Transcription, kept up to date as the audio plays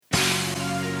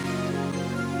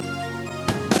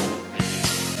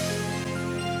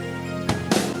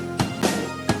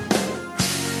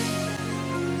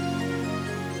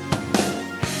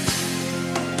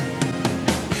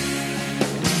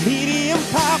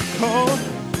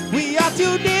got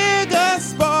you niggas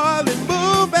spoiling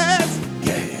movies.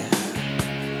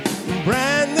 Yeah.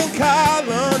 Brandon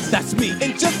Collins, That's me.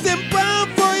 and Justin Brown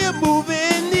for your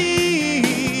movie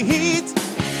needs.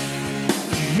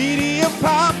 Media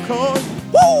popcorn.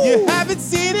 Woo! You haven't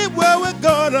seen it, well, we're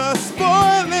gonna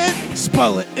spoil it.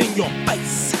 Spoil it in your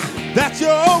face. That's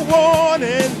your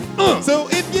warning. So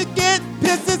if you get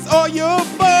pissed, it's all your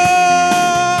fault.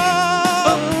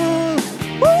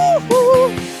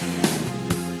 Woo-hoo.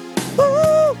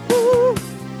 Woo-hoo.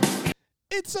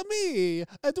 It's a me,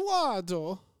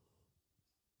 Eduardo.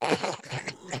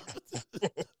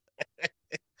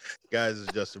 Guys,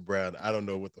 it's Justin Brown. I don't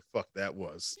know what the fuck that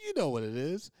was. You know what it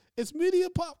is. It's media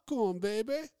popcorn,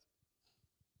 baby.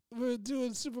 We're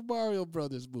doing Super Mario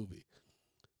Brothers movie.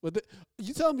 But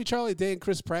you telling me Charlie Day and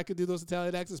Chris Pratt can do those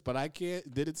Italian accents, but I can't?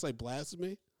 Then it's like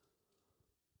blasphemy?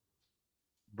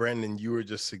 Brandon, you were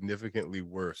just significantly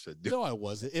worse at doing. No, I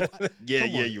wasn't. Yeah, Come yeah,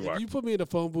 on. you If are. you put me in a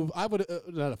phone booth, I would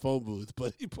not a phone booth,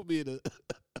 but you put me in a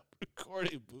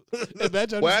recording booth.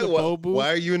 Imagine I'm just in a phone booth. Why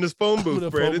are you in this phone I'm in booth,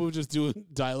 a phone Brandon? booth just doing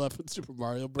dial-up in Super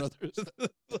Mario Brothers.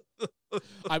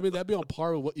 I mean, that'd be on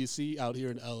par with what you see out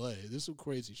here in L.A. There's some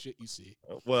crazy shit you see.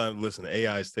 Well, listen,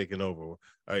 AI is taking over.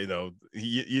 You know,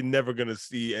 you're never gonna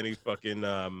see any fucking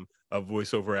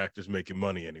voiceover actors making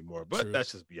money anymore. But True.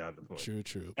 that's just beyond the point.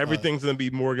 True. Everything's gonna be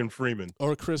Morgan Freeman.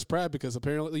 Or Chris Pratt, because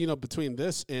apparently, you know, between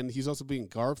this and he's also being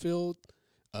Garfield,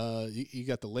 you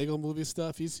got the Lego movie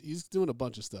stuff. He's doing a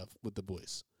bunch of stuff with the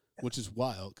voice, which is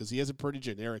wild because he has a pretty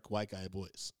generic white guy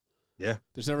voice. Yeah.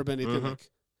 There's never been anything like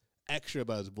extra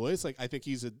about his voice. Like, I think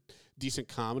he's a decent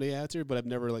comedy actor, but I've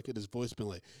never like his voice been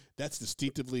like, that's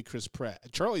distinctively Chris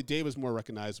Pratt. Charlie Day was more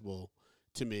recognizable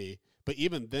to me, but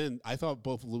even then, I thought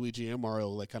both Luigi and Mario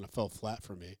like kind of fell flat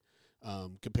for me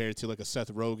compared to like a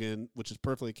Seth Rogen, which is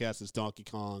perfectly cast as Donkey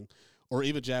Kong, or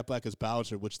even Jack Black as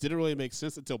Bowser, which didn't really make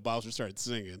sense until Bowser started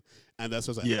singing, and that's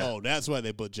what I was like, oh, that's why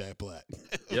they put Jack Black.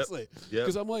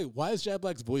 Because I'm like, why is Jack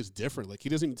Black's voice different? Like, he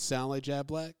doesn't even sound like Jack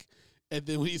Black. And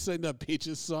then when he sang that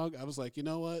Peaches song, I was like, you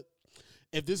know what?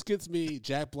 If this gets me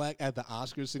Jack Black at the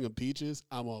Oscars singing Peaches,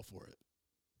 I'm all for it.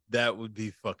 That would be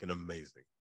fucking amazing.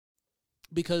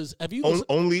 Because have you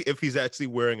only if he's actually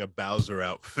wearing a Bowser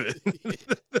outfit.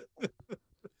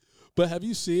 But have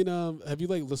you seen have you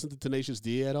like listened to Tenacious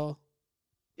D at all?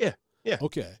 Yeah.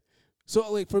 Okay.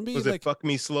 So like for me, was like it Fuck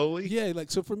Me Slowly? Yeah,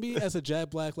 like so for me as a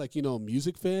Jack Black, like, you know,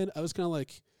 music fan, I was kind of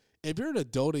like, if you're an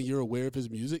adult and you're aware of his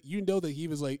music, you know that he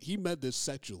was like, he meant this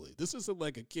sexually. This isn't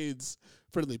like a kid's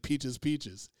friendly Peaches.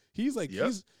 He's like,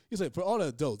 he's like, for all the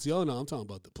adults, y'all know I'm talking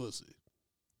about the pussy.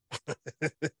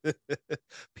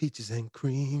 Peaches and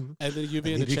cream. And then you'd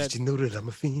be in the chat. You know that I'm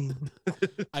a fiend.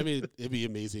 I mean, it'd be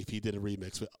amazing if he did a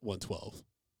remix with 112.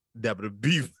 That would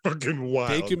be fucking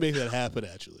wild. They could make that happen,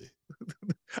 actually.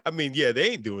 I mean, yeah,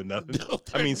 they ain't doing nothing. No,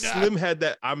 I mean, not. Slim had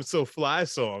that "I'm So Fly"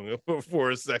 song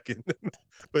for a second,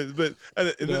 but then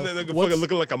they're fucking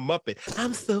looking like a Muppet.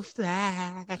 I'm so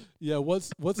fly. Yeah,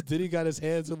 once Diddy got his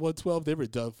hands on 112, they were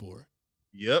done for.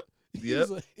 Yep. He's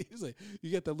like,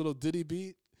 you get that little Diddy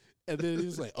beat, and then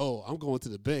he's like, oh, I'm going to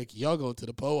the bank. Y'all going to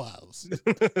the Po House.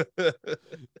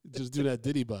 Just do that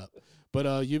Diddy bop. But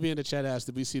UV in the chat asked,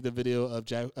 did we see the video of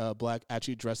Jack Black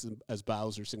actually dressed as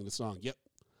Bowser singing the song? Yep.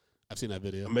 I've seen that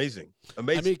video. Amazing. I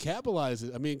mean, capitalize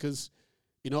it. I mean, because,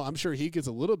 you know, I'm sure he gets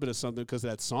a little bit of something because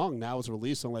that song now is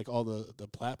released on like all the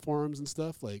platforms and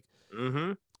stuff. Like,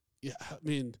 yeah, I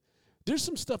mean, there's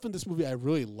some stuff in this movie I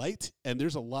really liked, and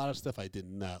there's a lot of stuff I did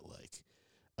not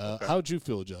like. How'd you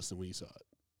feel, Justin, when you saw it?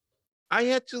 I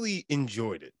actually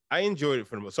enjoyed it. I enjoyed it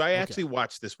for the most. So I actually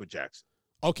watched this with Jackson.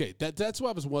 Okay, that's what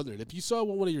I was wondering. If you saw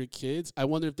one of your kids, I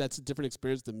wonder if that's a different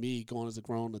experience than me going as a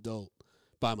grown adult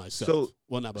by myself. So,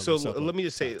 not by myself. Let me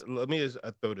just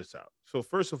throw this out. So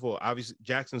first of all, obviously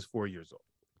Jackson's 4 years old.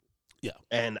 Yeah.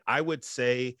 And I would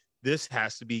say this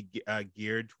has to be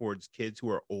geared towards kids who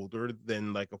are older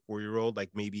than like a 4-year-old, like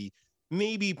maybe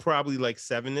probably like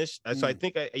 7-ish. So I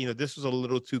think this was a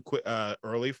little too quick,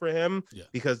 early for him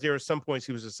because there are some points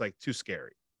he was just like too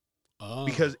scary. Oh.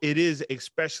 Because it is,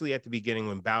 especially at the beginning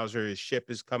when Bowser's ship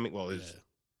is coming, his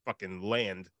fucking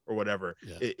land or whatever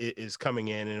it is coming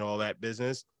in and all that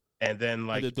business, and then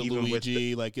like and the even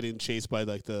Luigi like getting chased by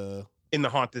like in the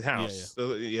haunted house,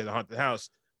 the haunted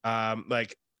house,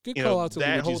 like good call out to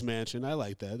Luigi's mansion. I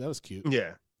like that. That was cute.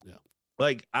 Yeah.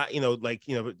 Like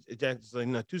Jackson's like,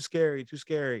 no, too scary.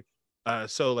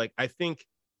 So like I think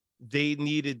they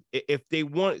needed, if they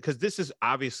want, because this is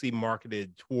obviously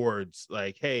marketed towards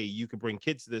like, hey, you can bring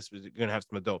kids to this, but you're gonna have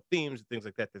some adult themes and things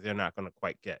like that they're not gonna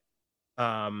quite get.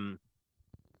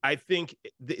 I think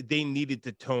they needed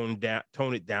to tone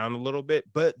it down a little bit.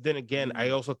 But then again, I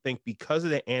also think because of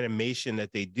the animation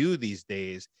that they do these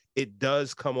days, it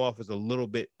does come off as a little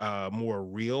bit more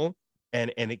real,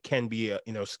 and it can be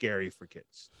scary for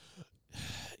kids.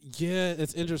 Yeah,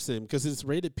 it's interesting because it's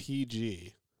rated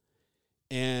PG,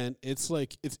 and it's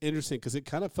interesting because it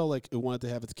kind of felt like it wanted to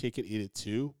have its cake and eat it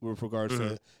too, with regards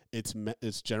to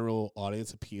its general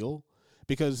audience appeal.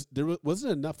 Because there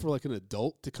wasn't enough for like an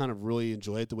adult to kind of really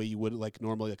enjoy it the way you would like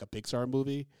normally like a Pixar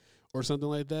movie or something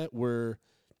like that. Where,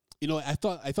 I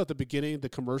thought the beginning the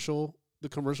commercial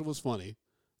was funny,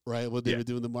 right? When they were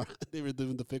doing they were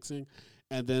doing the fixing,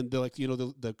 and then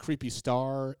the creepy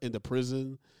star in the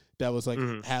prison that was like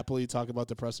happily talking about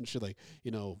depression shit, like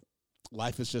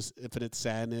life is just infinite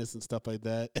sadness and stuff like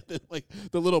that. And then like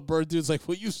the little bird dude's like,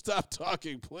 "Will you stop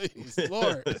talking, please,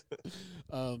 Lord?"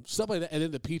 Stuff like that. And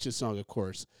then the Peaches song, of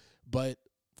course. But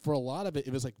for a lot of it,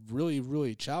 it was like really,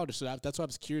 really childish. So that's why I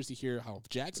was curious to hear how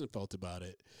Jackson felt about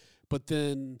it. But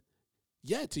then,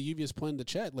 yeah, to Yuvia's point in the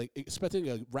chat, like expecting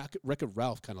a Wreck-It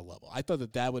Ralph kind of level. I thought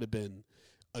that would have been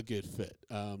a good fit.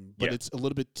 But it's a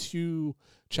little bit too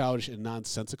childish and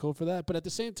nonsensical for that. But at the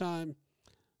same time,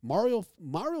 Mario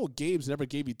games never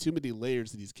gave you too many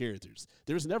layers to these characters.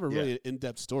 There was never really an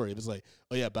in-depth story. It was like,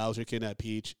 oh yeah, Bowser kidnapped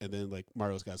Peach, and then like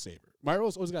Mario's got to save her.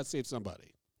 Mario's always got to save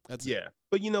somebody. That's it.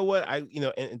 But you know what?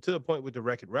 And to the point with the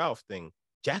Wreck-It Ralph thing,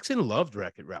 Jackson loved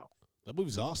Wreck-It Ralph. That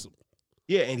movie's awesome.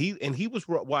 Yeah, and he was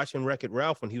watching Wreck-It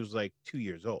Ralph when he was like 2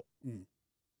 years old.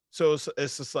 So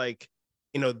it's just like,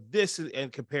 this is,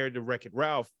 and compared to Wreck-It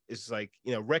Ralph, it's like,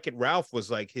 Wreck-It Ralph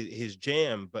was like his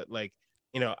jam, but like,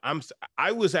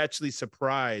 I was actually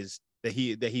surprised that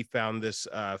he found this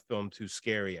film too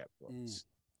scary at points.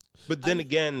 But then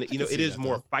again, it is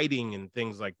more fighting and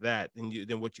things like that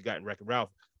than what you got in Wreck-It Ralph.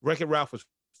 Wreck-It Ralph was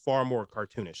far more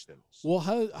cartoonish than this. Well,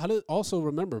 how did also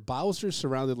remember Bowser's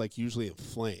surrounded like usually in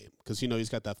flame because he's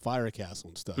got that fire castle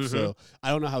and stuff. So I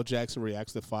don't know how Jackson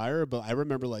reacts to fire, but I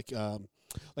remember like I'm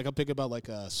thinking about like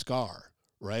Scar.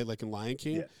 Right, like in Lion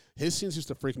King, his scenes used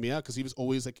to freak me out because he was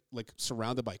always like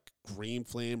surrounded by green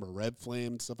flame or red flame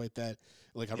and stuff like that.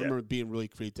 Like I remember being really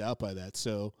creeped out by that.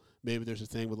 So maybe there's a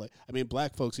thing with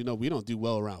black folks, we don't do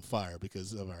well around fire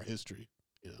because of our history.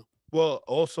 Well,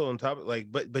 also on top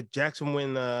of but Jackson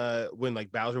when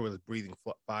like Bowser was breathing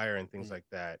fire and things like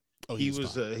that, he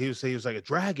was like a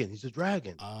dragon. He's a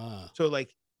dragon. So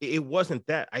like it wasn't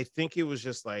that. I think it was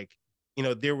just like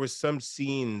there was some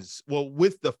scenes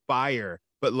with the fire.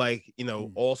 But like,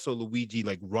 also Luigi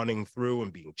like running through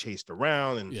and being chased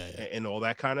around and all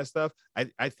that kind of stuff.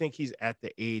 I think he's at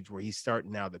the age where he's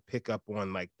starting now to pick up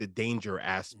on like the danger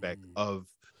aspect of,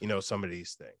 some of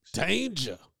these things.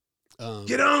 Danger.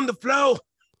 Get on the floor.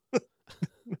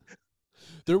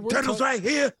 Turtles right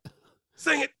here.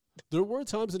 Sing it. There were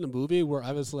times in the movie where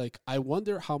I was like, I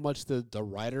wonder how much the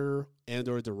writer and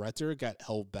or director got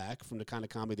held back from the kind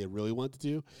of comedy they really wanted to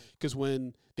do. Because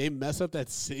when they mess up that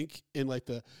sink in like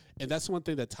and that's one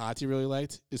thing that Tati really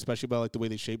liked, especially about like the way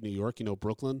they shaped New York,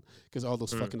 Brooklyn, because all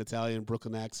those fucking Italian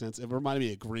Brooklyn accents. It reminded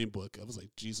me of Green Book. I was like,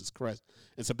 Jesus Christ.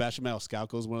 And Sebastian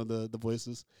Maniscalco is one of the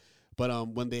voices. But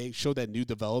when they showed that new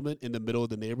development in the middle of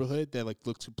the neighborhood that like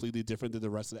looked completely different than the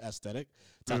rest of the aesthetic,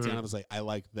 Tatiana was like, I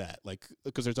like that. Like,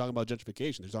 because they're talking about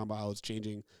gentrification. They're talking about how it's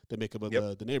changing the makeup of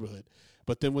the neighborhood.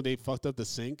 But then when they fucked up the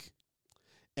sink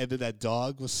and then that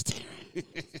dog was staring,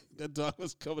 that dog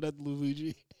was coming at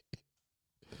Luigi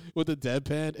with the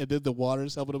deadpan and then the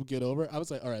water's helping him get over. I was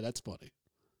like, all right, that's funny.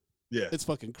 Yeah. It's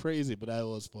fucking crazy, but that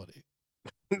was funny.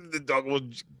 The dog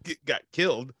got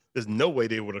killed. There's no way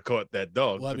they would have caught that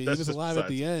dog. Well, I mean, he was alive at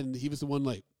the end. He was the one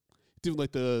like doing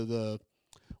like the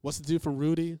what's the dude from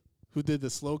Rudy who did the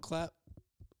slow clap?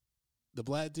 The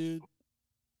black dude.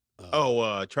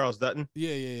 Charles Dutton.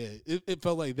 Yeah. It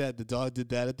felt like that. The dog did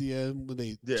that at the end when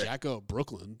they jack out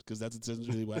Brooklyn because that's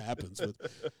essentially what happens.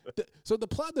 So the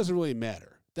plot doesn't really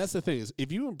matter. That's the thing is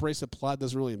if you embrace the plot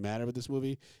doesn't really matter with this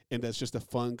movie and that's just a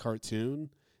fun cartoon.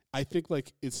 I think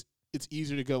like it's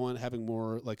easier to go on having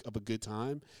more like of a good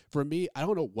time. For me, I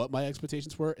don't know what my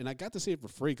expectations were, and I got to see it for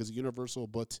free because Universal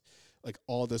booked like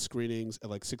all the screenings at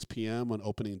like 6 p.m. on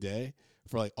opening day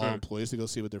for like all employees to go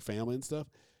see with their family and stuff.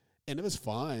 And it was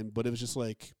fine, but it was just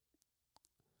like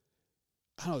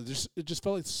I don't know, it just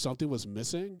felt like something was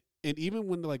missing. And even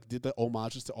when they like did the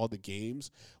homages to all the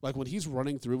games, like when he's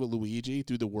running through with Luigi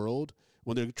through the world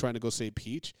when they're trying to go save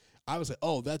Peach, I was like,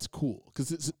 oh, that's cool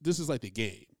because this is like the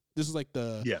game. This is like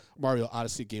the Mario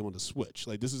Odyssey game on the Switch.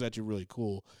 Like, this is actually really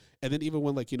cool. And then even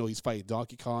when, like, he's fighting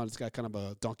Donkey Kong, it's got kind of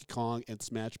a Donkey Kong and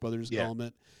Smash Brothers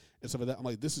element. and stuff like that. I'm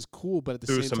like, this is cool, but at the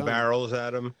Threw same some time, barrels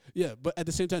at him. yeah, but at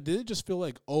the same time, didn't it just feel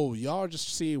like, oh, y'all are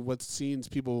just seeing what scenes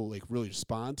people like really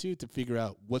respond to figure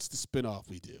out what's the spinoff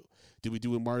we do. Did we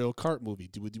do a Mario Kart movie?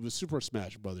 Did we do a Super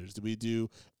Smash Brothers? Did we do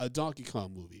a Donkey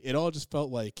Kong movie? It all just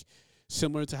felt like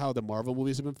similar to how the Marvel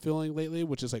movies have been feeling lately,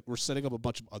 which is like we're setting up a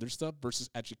bunch of other stuff versus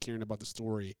actually caring about the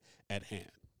story at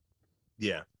hand.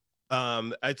 Yeah.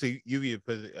 Actually, you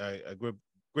put a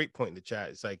great point in the chat.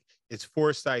 It's like it's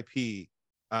forced IP.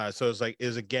 So it's like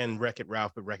is again Wreck-It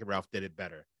Ralph, but Wreck-It Ralph did it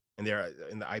better, and they're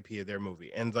in the IP of their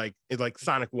movie. And like it's like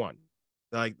Sonic 1,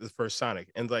 like the first Sonic,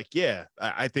 and like yeah,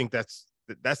 I think that's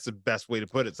the best way to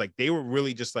put it. It's like they were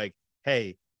really just like,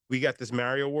 hey, we got this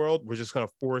Mario world. We're just gonna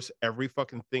force every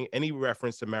fucking thing, any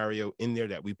reference to Mario in there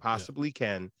that we possibly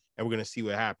can, and we're gonna see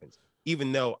what happens.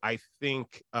 Even though I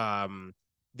think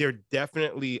they're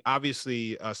definitely,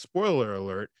 obviously, spoiler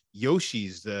alert,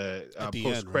 Yoshi's the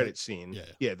post credit right? scene. Yeah.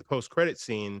 Yeah, the post credit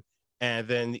scene. And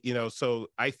then, so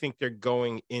I think they're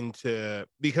going into,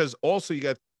 because also you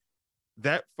got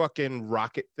that fucking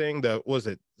rocket thing. What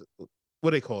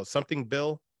do they call it? Something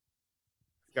Bill?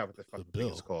 I forgot what the fucking thing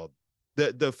is called.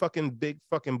 The fucking big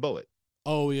fucking bullet.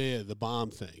 Oh, yeah, the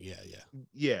bomb thing. Yeah.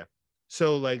 Yeah.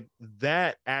 So like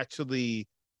that actually,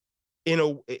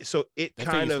 so it that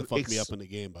kind of fucked me up in the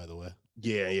game, by the way.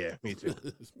 Yeah, me too.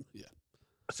 Yeah.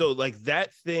 So like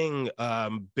that thing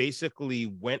basically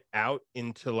went out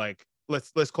into like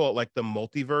let's call it like the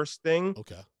multiverse thing.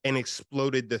 Okay. And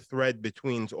exploded the thread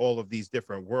between all of these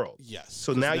different worlds. Yes.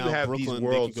 So now you have Brooklyn, these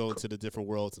worlds, they can go into the different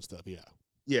worlds and stuff. Yeah.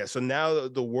 Yeah. So now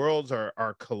the worlds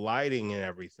are colliding and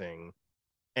everything.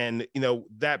 And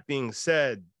that being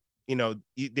said,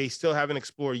 they still haven't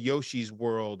explored Yoshi's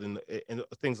world and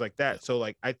things like that. Yeah. So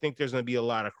like I think there's going to be a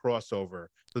lot of crossover.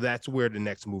 So that's where the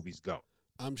next movies go.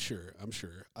 I'm sure.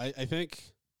 I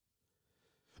think.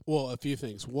 Well, a few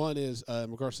things. One is in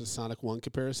regards to the Sonic 1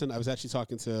 comparison. I was actually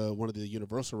talking to one of the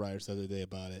Universal writers the other day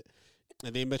about it,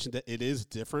 and they mentioned that it is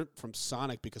different from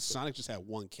Sonic because Sonic just had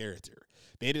one character.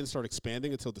 They didn't start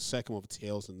expanding until the second one with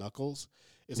Tails and Knuckles.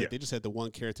 It's like they just had the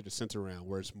one character to center around,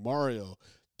 whereas Mario,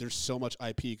 there's so much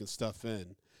IP you can stuff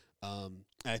in. And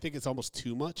I think it's almost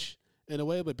too much in a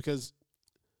way, but because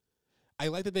I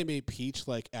like that they made Peach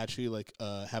actually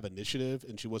have initiative,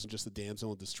 and she wasn't just a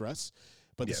damsel in distress.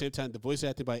 But at the same time, the voice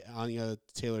acting by Anya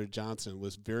Taylor-Johnson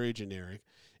was very generic.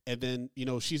 And then,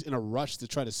 she's in a rush to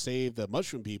try to save the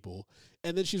mushroom people.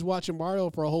 And then she's watching Mario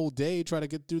for a whole day trying to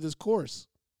get through this course.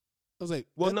 I was like,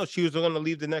 well, no, she was going to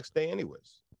leave the next day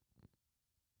anyways.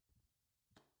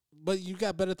 But you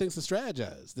got better things to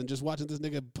strategize than just watching this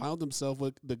nigga pound himself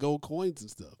with the gold coins and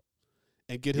stuff.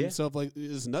 And get himself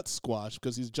his nuts squashed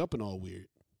because he's jumping all weird.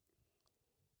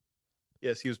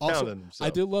 Yes, he was pounding himself.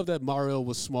 I did love that Mario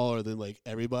was smaller than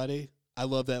everybody. I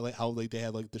love that how they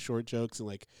had the short jokes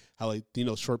and how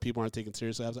short people aren't taken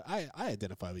seriously. I was like, I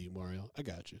identify with you, Mario. I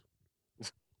got you.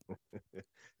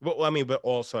 Well, I mean, but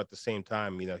also at the same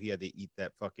time, he had to eat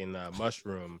that fucking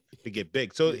mushroom to get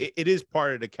big. So it is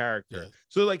part of the character. Yeah.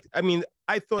 So I mean,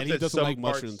 I thought and that he doesn't like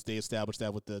parts... mushrooms. They established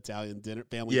that with the Italian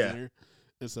family dinner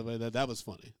and stuff like that. That was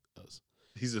funny.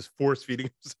 He's just force feeding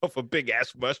himself a big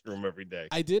ass mushroom every day.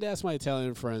 I did ask my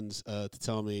Italian friends to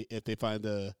tell me if they find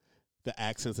the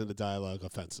accents and the dialogue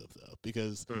offensive though,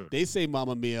 because they say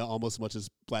 "Mamma Mia" almost as much as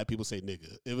black people say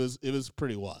 "nigga." It was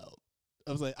pretty wild.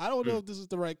 I was like, I don't know if this is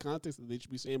the right context that they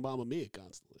should be saying "Mamma Mia"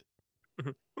 constantly.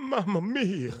 Mamma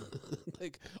Mia,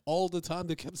 all the time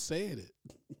they kept saying it.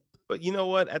 But you know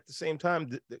what? At the same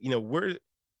time, we're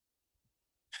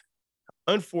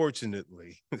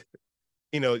unfortunately.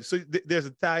 So there's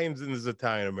Italians and there's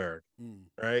Italian American,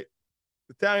 right?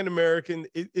 Italian American,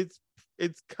 it's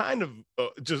kind of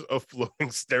just a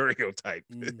flowing stereotype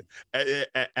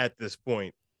at this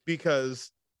point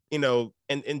because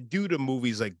and due to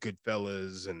movies like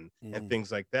Goodfellas and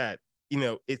things like that,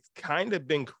 it's kind of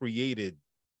been created,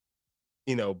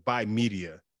 by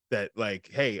media that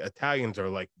hey, Italians are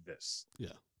like this,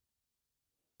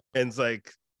 and it's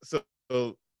like so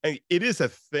it is a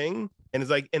thing. And it's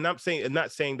and I'm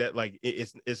not saying that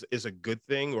it's a good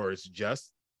thing or it's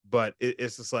just, but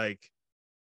it's just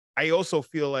I also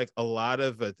feel like a lot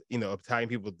of Italian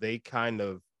people,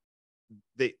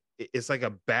 it's like a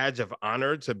badge of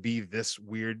honor to be this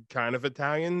weird kind of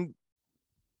Italian.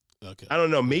 Okay. I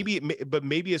don't know, maybe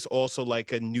it's also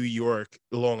like a New York,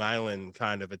 Long Island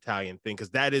kind of Italian thing,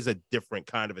 because that is a different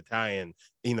kind of Italian,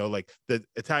 like the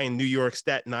Italian New York,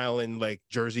 Staten Island,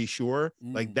 Jersey Shore,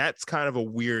 that's kind of a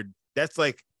weird. That's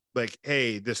like,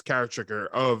 hey, this caricature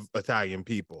of Italian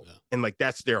people, and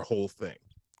that's their whole thing.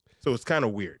 So it's kind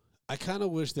of weird. I kind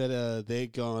of wish that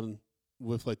they'd gone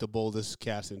with the boldest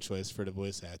casting choice for the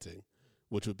voice acting,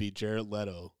 which would be Jared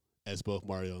Leto as both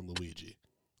Mario and Luigi.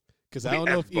 Because I Wait, don't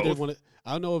know as if either both? one.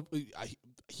 I don't know if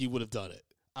he would have done it.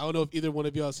 I don't know if either one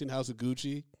of y'all seen House of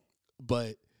Gucci,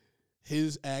 but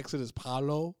his accent as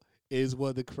Paulo is one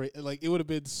of the like it would have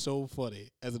been so funny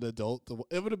as an adult.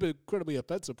 It would have been incredibly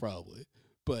offensive probably,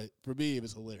 but for me it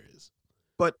was hilarious.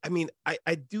 But I mean,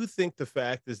 I do think the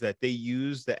fact is that they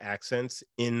use the accents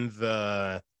in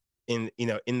that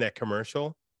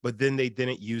commercial, but then they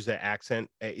didn't use the accent.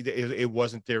 It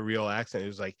wasn't their real accent. It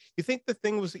was like, you think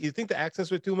the accents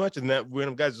were too much, and that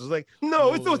random guys was like,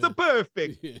 no, it was the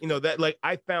perfect. Yeah. That like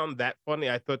I found that funny.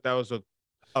 I thought that was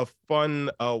a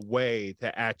fun way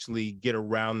to actually get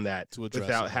around that To address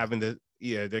without it. having the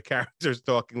characters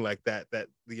talking like that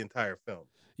the entire film.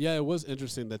 Yeah, it was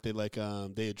interesting that they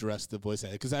addressed the voice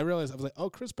actor because I realized I was like, oh,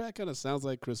 Chris Pratt kind of sounds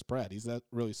like Chris Pratt. He's not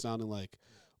really sounding like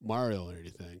Mario or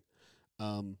anything.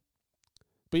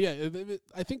 But yeah,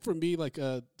 I think for me, like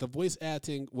the voice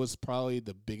acting was probably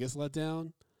the biggest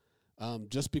letdown,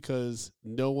 just because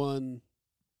no one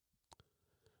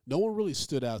really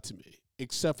stood out to me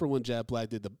except for when Jack Black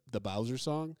did the Bowser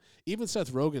song. Even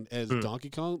Seth Rogen as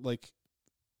Donkey Kong, like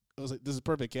I was like, this is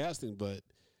perfect casting, but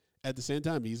at the same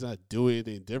time, he's not doing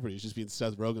anything different. He's just being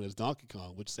Seth Rogen as Donkey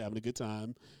Kong, which is having a good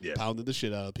time, pounding the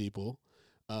shit out of people.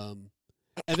 And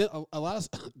then a lot of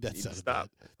that sounded bad.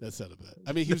 That sounded bad.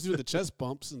 I mean, he was doing the chest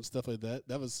bumps and stuff like that.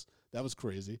 That was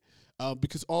crazy.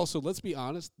 Because also, let's be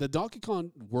honest, the Donkey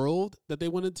Kong world that they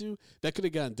went into, that could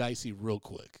have gotten dicey real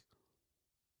quick.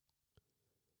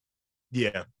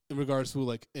 Yeah. In regards to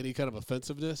like any kind of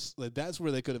offensiveness, like that's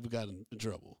where they could have gotten in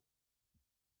trouble.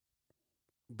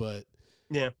 But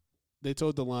yeah, they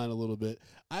towed the line a little bit.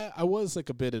 I was like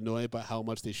a bit annoyed by how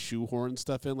much they shoehorn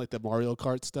stuff in, like the Mario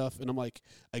Kart stuff. And I'm like,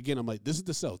 this is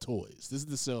to sell toys. This is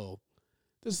to sell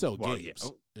games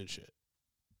and shit.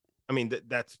 I mean,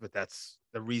 that's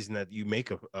the reason that you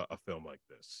make a film like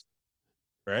this,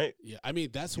 right? Yeah, I mean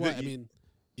that's why. I mean,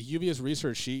 UBS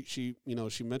Research she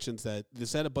mentions that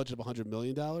this had a budget of $100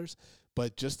 million,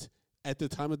 but just at the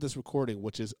time of this recording,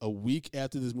 which is a week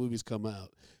after this movie's come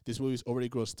out, this movie's already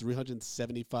grossed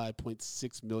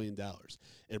 $375.6 million.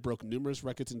 It broke numerous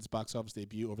records in its box office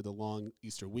debut over the long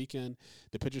Easter weekend.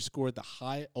 The picture scored the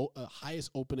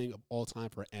highest opening of all time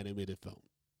for an animated film.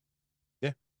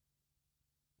 Yeah.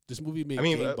 This movie made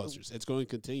gangbusters. It's going to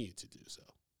continue to do so.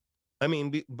 I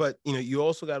mean, but, you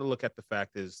also got to look at the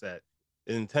fact is that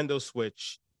the Nintendo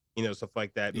Switch, stuff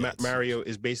like that. Yeah, Mario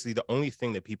is basically the only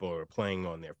thing that people are playing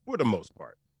on there for the most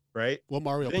part, right? Well,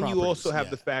 Mario. Then you also have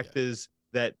the fact is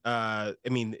that the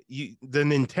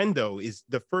Nintendo is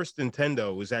the first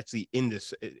Nintendo was actually in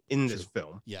this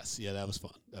film. Yes, yeah, that was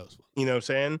fun. You know what I'm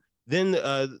saying? Then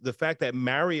the fact that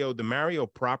the Mario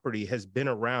property has been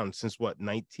around since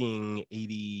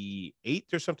 1988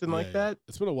 or something like that.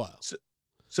 It's been a while.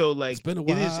 So like it's been a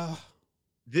while.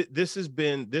 This is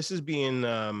being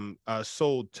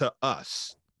sold to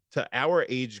us, to our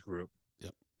age group,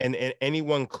 and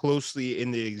anyone closely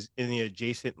in the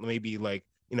adjacent, maybe like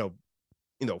 4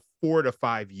 to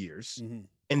 5 years,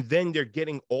 and then they're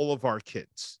getting all of our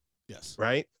kids. Yes,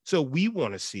 right. So we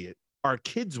want to see it. Our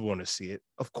kids want to see it.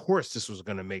 Of course, this was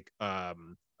going to make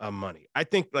money. I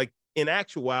think, like in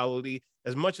actuality,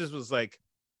 as much as it was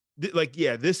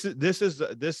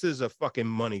this is a fucking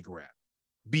money grab.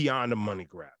 Beyond a money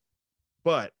grab,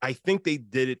 but I think they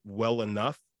did it well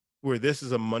enough where this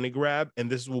is a money grab,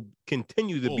 and this will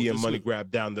continue to be a money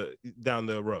grab down the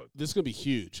road. This is gonna be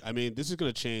huge. I mean, this is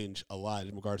gonna change a lot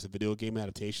in regards to video game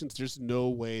adaptations. There's no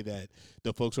way that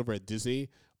the folks over at Disney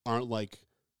aren't like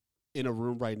in a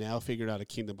room right now figuring out a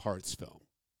Kingdom Hearts film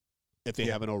if they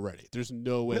haven't already. There's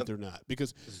no way they're not,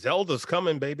 because Zelda's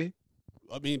coming, baby.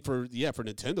 I mean, for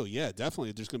Nintendo,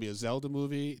 definitely. There's going to be a Zelda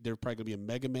movie. There's probably going to be a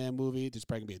Mega Man movie. There's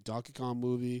probably going to be a Donkey Kong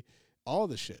movie. All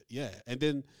the shit, yeah. And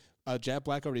then Jack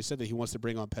Black already said that he wants to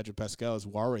bring on Pedro Pascal as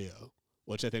Wario,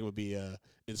 which I think would be an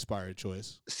inspired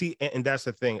choice. See, and that's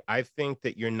the thing. I think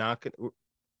that you're not going to,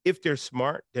 if they're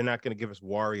smart, they're not going to give us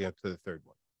Wario to the third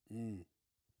one.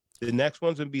 The next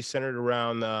one's going to be centered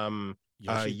around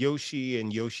Yoshi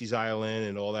and Yoshi's Island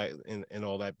and all that and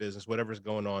all that business, whatever's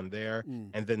going on there.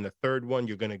 And then the third one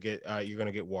you're gonna get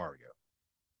Wario.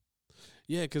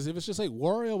 Yeah, because if it's just like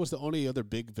Wario was the only other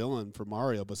big villain for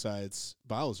Mario besides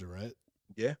Bowser, right?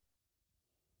 Yeah.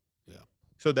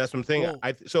 So that's what I'm saying.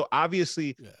 So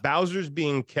obviously Bowser's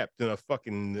being kept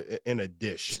in a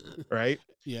dish, right?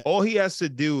 Yeah. All he has to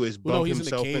do is bump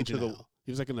himself into the.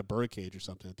 He was like in a bird cage or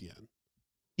something at the end.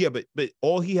 Yeah, but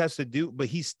all he has to do, but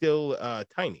he's still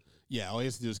tiny. Yeah, all he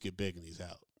has to do is get big and he's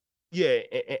out. Yeah,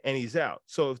 and he's out.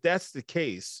 So if that's the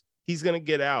case, he's gonna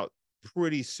get out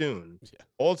pretty soon. Yeah.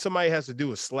 All somebody has to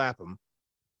do is slap him,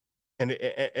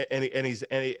 he's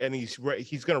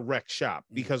gonna wreck shop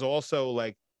because also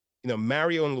like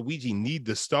Mario and Luigi need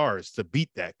the stars to beat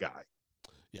that guy.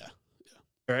 Yeah.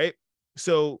 Right.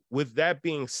 So with that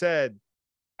being said,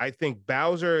 I think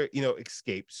Bowser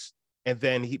escapes, and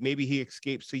then he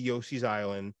escapes to Yoshi's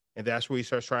Island, and that's where he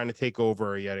starts trying to take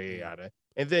over, yada yada yada.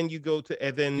 And then you go to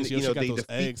and then Yoshi got they those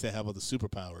defeat. eggs that have all the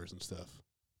superpowers and stuff.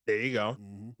 There you go.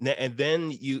 Mm-hmm. And then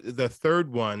the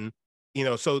third one,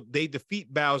 so they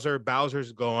defeat Bowser.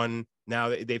 Bowser's gone. Now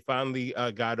they finally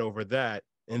got over that.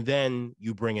 And then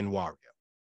you bring in Wario.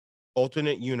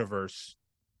 Alternate universe.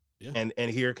 Yeah.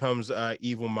 And here comes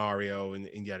evil Mario and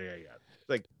yada, yada, yada.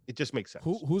 Like, it just makes sense.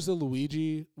 Who's the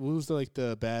Luigi? Who's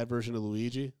the bad version of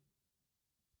Luigi?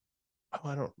 Oh,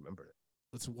 I don't remember it.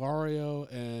 It's Wario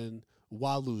and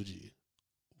Waluigi.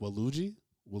 Waluigi.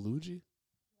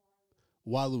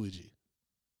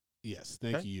 Yes,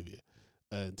 thank you, Yuvia.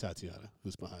 And Tatiana,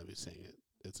 who's behind me saying it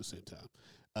at the same time.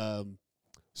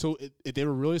 So if they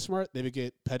were really smart, they would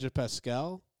get Pedro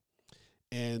Pascal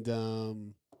and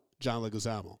John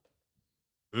Leguizamo.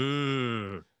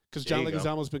 Because John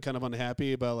Leguizamo's been kind of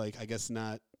unhappy about, like, I guess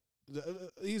not.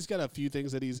 He's got a few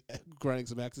things that he's grinding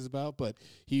some axes about, but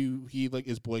he like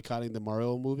is boycotting the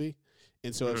Mario movie,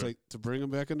 and so it's like to bring him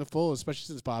back in the fold, especially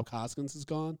since Bob Hoskins is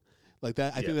gone, like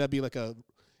that. I think that'd be like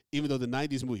even though the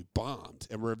 '90s movie bombed,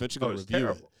 and we're eventually going to review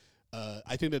it.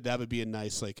 I think that would be a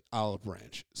nice like olive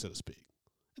branch, so to speak.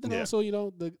 And then also,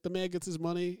 the man gets his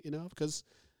money, because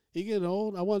he getting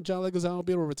old. I want John Leguizamo to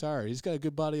be able to retire. He's got a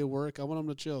good body of work. I want him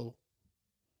to chill.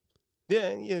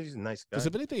 Yeah, he's a nice guy. Because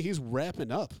if anything, he's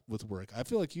wrapping up with work. I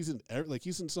feel like he's in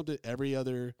something every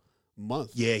other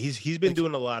month. Yeah, he's been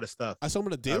doing a lot of stuff. I saw him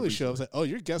on the Daily Show. I was like, "Oh,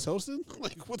 you're guest hosting?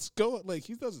 Like, what's going? Like,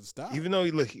 he doesn't stop." Even though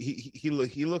he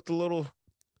looked a little,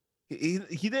 he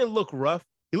didn't look rough.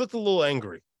 He looked a little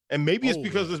angry, and maybe it's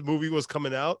because this movie was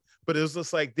coming out. But it was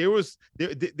just like there was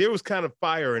kind of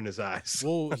fire in his eyes.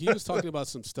 Well, he was talking about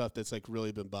some stuff that's like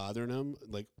really been bothering him,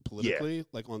 like politically,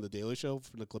 like on the Daily Show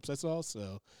from the clips I saw.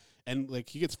 So. And like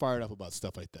he gets fired up about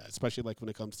stuff like that, especially like when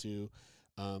it comes to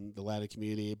the Latin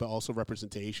community, but also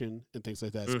representation and things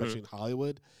like that, especially in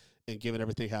Hollywood, and given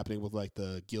everything happening with like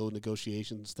the guild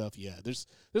negotiations and stuff. Yeah, there's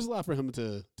a lot for him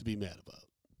to be mad about.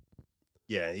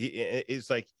 Yeah,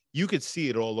 it's like you could see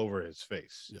it all over his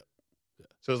face. Yeah.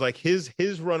 So it's like his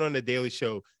run on the Daily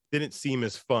Show didn't seem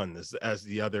as fun as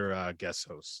the other guest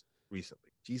hosts recently.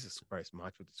 Jesus Christ,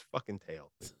 Mach with his fucking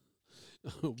tail.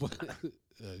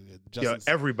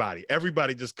 Everybody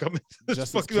just come into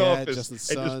this fucking office Justin's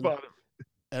and son, just spot him.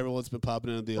 Everyone's been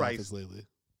popping into the office lately.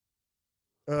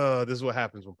 This is what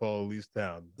happens when Paul leaves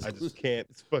town. I just can't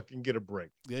fucking get a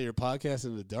break. Yeah, you're podcasting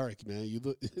in the dark, man. You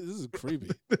look. This is creepy.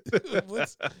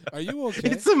 Are you okay?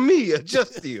 It's me,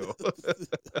 just you.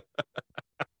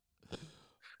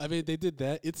 I mean, they did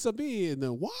that. It's a me, and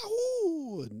then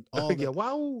wahoo, and all that.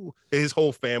 Wow. His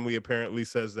whole family apparently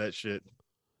says that shit.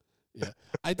 Yeah,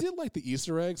 I did like the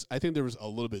Easter eggs. I think there was a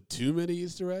little bit too many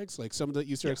Easter eggs. Like some of the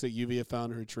Easter eggs that Yuvia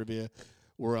found in her trivia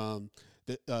were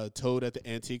the Toad at the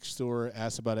antique store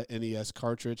asked about an NES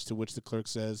cartridge, to which the clerk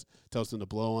tells them to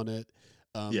blow on it.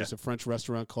 There's a French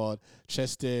restaurant called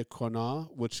Chasse de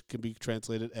Cornat, which can be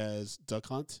translated as Duck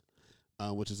Hunt,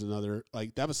 which is another,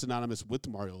 like, that was synonymous with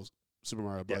Super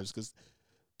Mario Bros. Because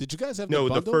did you guys have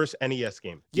the first NES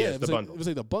game? Yeah, it was the bundle. It was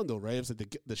like the bundle, right? It was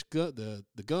like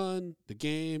the gun, the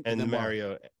game, and then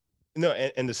Mario. No,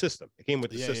 and the system. It came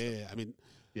with the system. Yeah. I mean,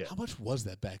 how much was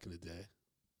that back in the day?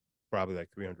 Probably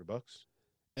like $300.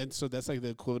 And so that's like the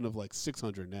equivalent of like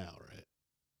 $600 now, right?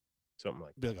 Something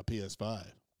like be like a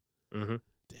PS5. Mm-hmm.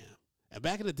 Damn. And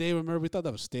back in the day, remember, we thought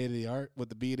that was state of the art with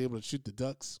the being able to shoot the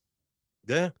ducks.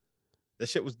 Yeah. That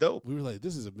shit was dope. We were like,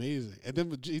 this is amazing. And then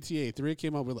when GTA 3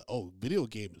 came out, we were like, oh, video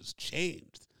game has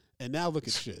changed. And now look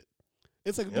at shit.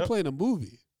 It's like we're playing a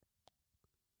movie.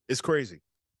 It's crazy.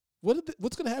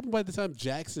 What's going to happen by the time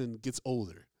Jackson gets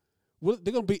older?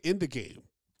 They're going to be in the game.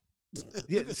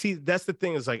 Yeah, see, that's the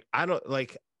thing is like, I don't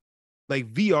like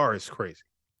VR is crazy.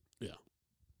 Yeah.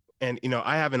 And,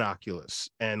 I have an Oculus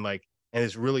and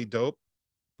it's really dope.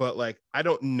 But like, I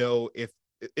don't know if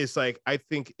it's like, I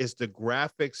think it's the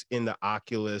graphics in the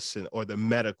Oculus or the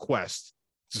Meta Quest.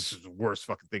 This is the worst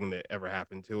fucking thing that ever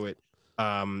happened to it.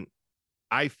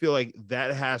 I feel like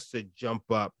that has to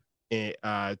jump up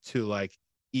to like,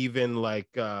 even like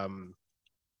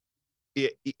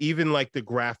even like the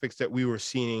graphics that we were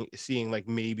seeing like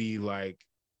maybe like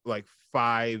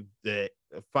 5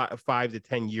 to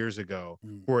 10 years ago,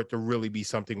 for it to really be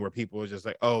something where people were just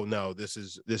like, oh no, this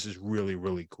is really,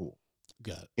 really cool.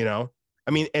 Got it.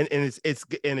 I mean, and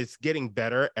it's getting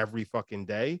better every fucking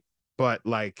day, but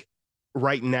like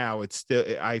right now it's still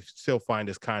I still find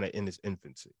it's kind of in its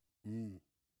infancy.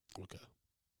 Okay.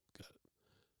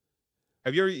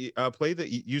 Have you ever played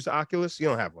use the Oculus? You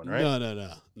don't have one, right?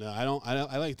 No. I don't.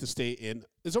 I like to stay in.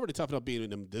 It's already tough enough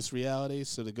being in this reality,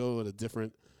 so to go in a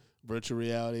different virtual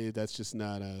reality, that's just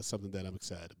not something that I'm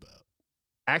excited about.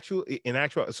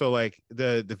 So like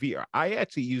the VR, I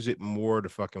actually use it more to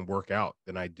fucking work out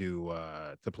than I do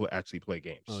to actually play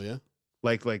games. Oh yeah.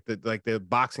 Like the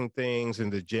boxing things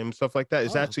and the gym stuff like that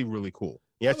is actually really cool.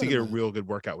 You actually get a real good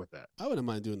workout with that. I wouldn't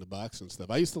mind doing the boxing stuff.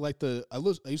 I used to like I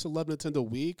used to love Nintendo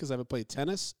Wii because I would play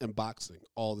tennis and boxing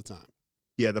all the time.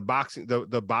 Yeah, the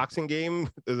boxing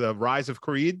game, the Rise of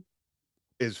Creed,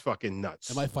 is fucking nuts.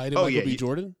 Am I fighting Michael B.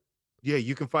 Jordan? Yeah,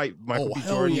 you can fight Michael B.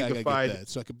 Jordan. Yeah, you can fight that,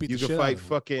 so I could beat. You the can shit fight out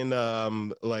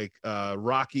of fucking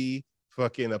Rocky,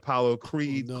 fucking Apollo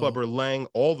Creed, Clubber Lang,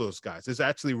 all those guys. It's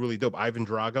actually really dope. Ivan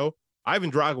Drago.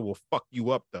 Ivan Drago will fuck you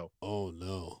up though. Oh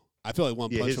no. I feel like one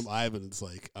punch from Ivan, it's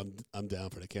like I'm down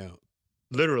for the count.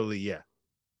 Literally, yeah.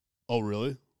 Oh,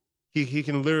 really? He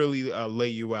can literally lay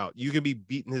you out. You can be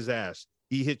beating his ass.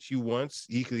 He hits you once,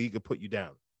 he could put you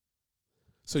down.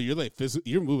 So you're like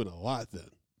you're moving a lot then.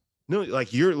 No,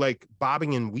 like you're like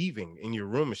bobbing and weaving in your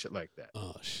room and shit like that.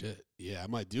 Oh shit. Yeah, I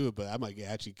might do it, but I might get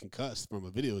actually concussed from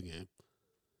a video game.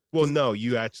 Well, no,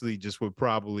 you actually just would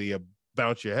probably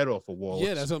bounce your head off a wall.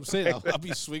 Yeah, that's what I'm saying. I'll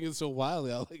be swinging so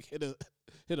wildly, I'll like hit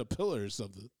a pillar or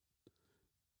something.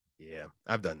 Yeah,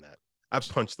 I've done that. I've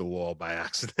punched the wall by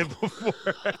accident before.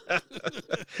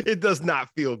 It does not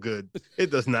feel good.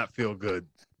 It does not feel good.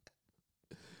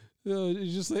 No, you're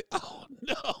just like, oh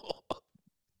no.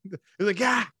 It's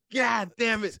like, God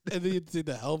damn it. And then you take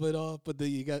the helmet off, but then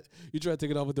you try to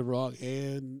take it off with the wrong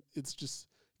hand. It's just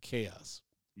chaos.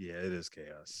 Yeah, it is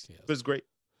chaos. But it's great.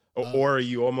 Or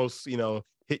you almost,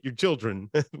 hit your children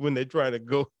when they're trying to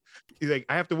go. He's like,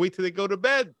 I have to wait till they go to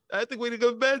bed. I have to wait to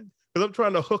go to bed because I'm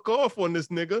trying to hook off on this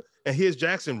nigga. And here's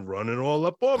Jackson running all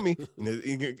up on me. And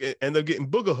he end up getting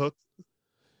booger hooked.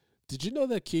 Did you know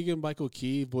that Keegan-Michael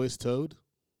Key voiced Toad?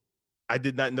 I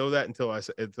did not know that until I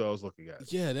was looking at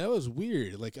it. Yeah, that was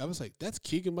weird. Like, I was like, that's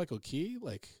Keegan-Michael Key?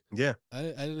 Like, yeah. I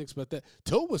didn't expect that.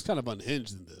 Toad was kind of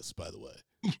unhinged in this, by the way.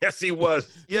 Yes, he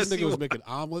was. Yes, this nigga was making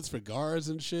omelets for guards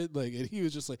and shit. Like, and he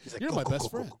was just like, "You're my best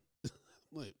friend."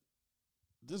 Like,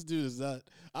 this dude is not.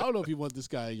 I don't know if you want this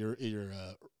guy in your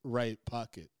right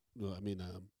pocket. Well, I mean,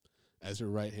 as your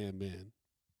right hand man.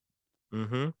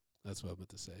 Mm-hmm. That's what I meant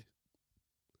to say.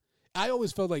 I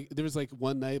always felt like there was like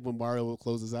one night when Mario would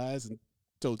close his eyes and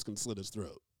Toad's gonna slit his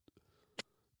throat.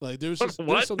 Like there's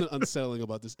something unsettling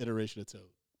about this iteration of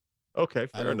Toad. Okay,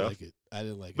 fair enough. Like it. I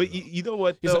didn't like it. But you know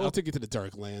what? He's like, I'll take you to the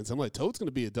dark lands. I'm like, Toad's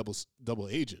gonna be a double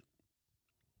agent.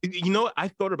 You know what? I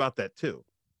thought about that too,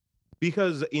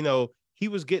 because he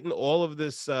was getting all of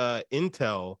this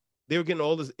intel. They were getting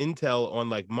all this intel on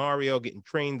like Mario getting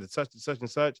trained at such and such and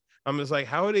such. I'm just like,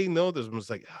 how do they know this? I'm just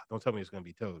like, don't tell me it's gonna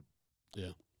be Toad.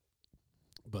 Yeah.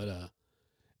 But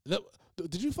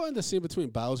did you find the scene between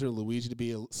Bowser and Luigi to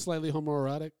be slightly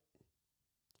homoerotic?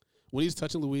 When he's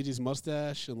touching Luigi's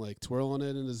mustache and like twirling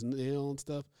it in his nail and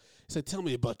stuff, he said, "Tell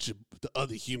me about the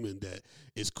other human that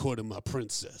is courting my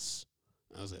princess."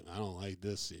 I was like, I don't like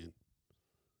this scene.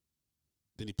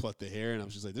 Then he plucked the hair, and I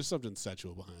was just like, "There's something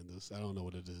sexual behind this. I don't know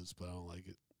what it is, but I don't like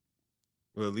it."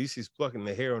 Well, at least he's plucking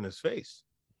the hair on his face.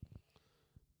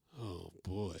 Oh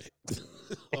boy!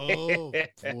 Oh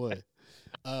boy!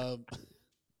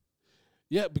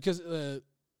 Yeah, because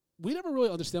we never really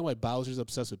understand why Bowser's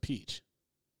obsessed with Peach.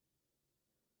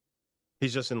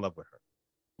 He's just in love with her.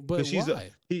 But why?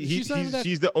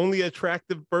 She's the only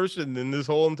attractive person in this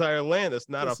whole entire land. That's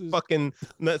not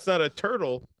that's not a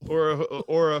turtle or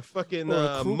a fucking or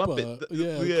a Koopa. Muppet. Yeah.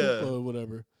 Koopa or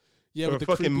whatever. Yeah, or a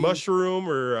fucking creepy mushroom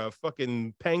or a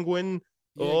fucking penguin.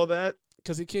 Yeah, all that.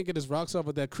 Because he can't get his rocks off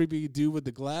with that creepy dude with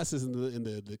the glasses and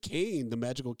the cane, the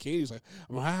magical cane. He's like,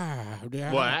 Well,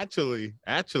 actually,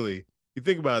 you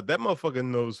think about it, that motherfucker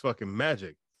knows fucking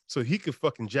magic, so he could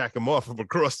fucking jack him off from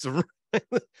across the room.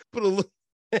 put a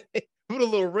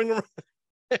little ring around.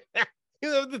 You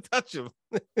don't have to touch him.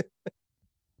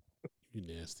 You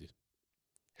nasty.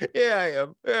 Yeah, I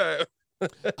am. Yeah.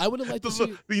 I would have liked to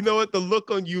see. You know what? The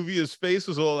look on Yuvia's face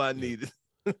was all I needed.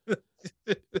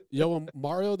 Yo, when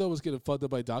Mario though was getting fucked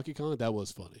up by Donkey Kong, that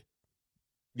was funny.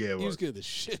 Yeah, he was getting the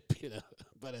shit beat out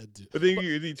by that dude. But then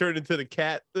he turned into the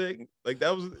cat thing. Like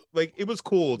that was like it was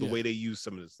cool the way they used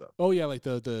some of this stuff. Oh yeah, like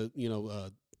the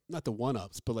not the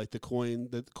 1-ups, but like the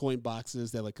coin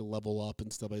boxes that like level up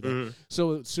and stuff like that. Mm-hmm.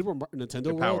 So Super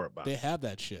Nintendo World, they have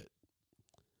that shit.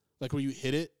 Like where you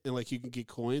hit it and like you can get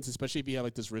coins, especially if you have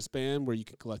like this wristband where you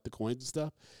can collect the coins and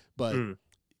stuff. But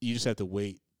you just have to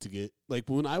wait to get like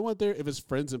when I went there. If it's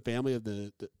friends and family of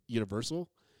the Universal,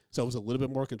 so it was a little bit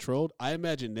more controlled. I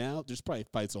imagine now there's probably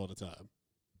fights all the time.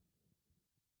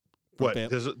 What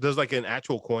does like an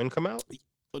actual coin come out?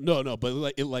 No, but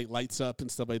like it like lights up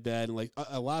and stuff like that, and like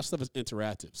a lot of stuff is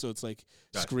interactive. So it's like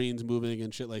screens moving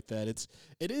and shit like that.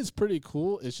 It is pretty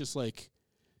cool. It's just like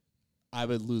I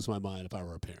would lose my mind if I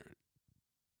were a parent.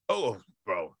 Oh,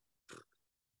 bro.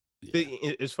 Yeah.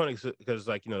 It's funny because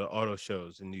like the auto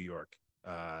shows in New York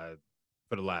for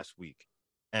the last week,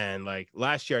 and like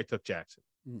last year I took Jackson,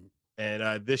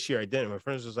 and this year I didn't. My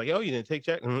friends was like, "Oh, you didn't take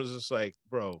Jackson?" And I was just like,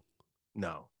 "Bro,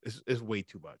 no, it's way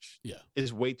too much. Yeah,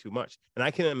 it's way too much." And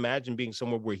I can imagine being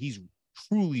somewhere where he's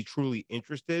truly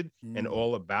interested and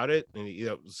all about it, and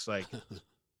it's like,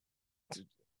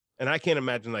 and I can't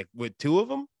imagine like with two of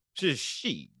them, just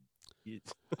she.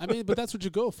 I mean, but that's what you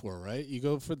go for, right? You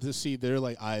go for to see their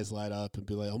like eyes light up and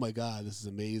be like, "Oh my god, this is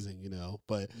amazing,"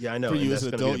 But yeah, I know. For you as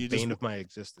an adult, you bane just of my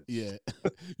existence. Yeah,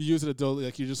 you as an adult,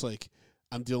 like you're just like,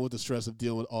 I'm dealing with the stress of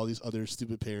dealing with all these other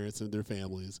stupid parents and their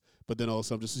families, but then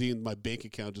also I'm just seeing my bank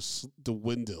account just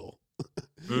dwindle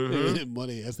in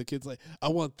money as the kids like, I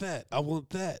want that.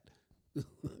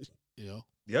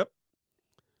 Yep.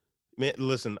 Man,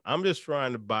 listen, I'm just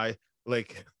trying to buy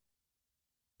like,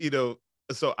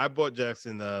 so I bought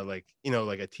Jackson like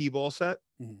a T-ball set,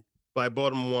 but I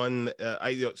bought him one.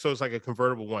 So it's like a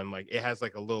convertible one. Like it has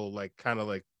like a little like kind of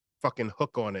like fucking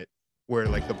hook on it where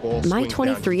like the ball. My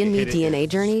 23andMe DNA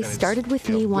journey started with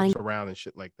me wanting around and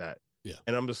shit like that. Yeah,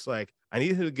 and I'm just like, I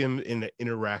need to give him in the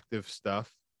interactive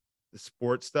stuff, the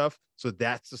sports stuff. So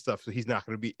that's the stuff. So he's not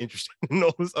going to be interested in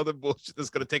all this other bullshit that's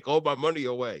going to take all my money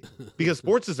away because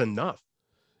sports is enough.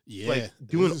 Yeah, like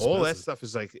doing all that stuff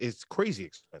is like it's crazy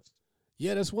expensive.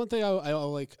 Yeah, that's one thing I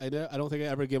like. I don't think I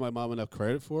ever gave my mom enough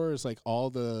credit for. Is like all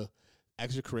the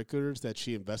extracurriculars that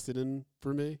she invested in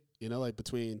for me. Like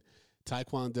between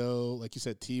Taekwondo, like you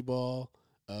said, T-ball.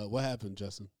 What happened,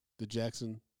 Justin? Did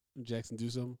Jackson do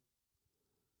something?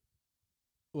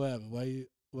 What happened?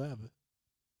 What happened?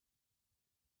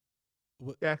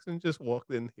 What? Jackson just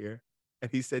walked in here and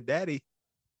he said, "Daddy,"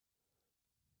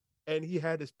 and he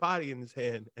had his potty in his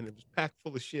hand and it was packed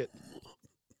full of shit.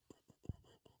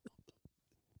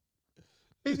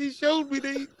 And he showed me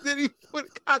that he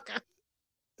put caca.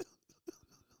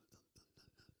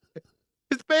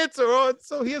 His pants are on,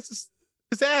 so he has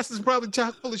his ass is probably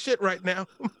chock full of shit right now.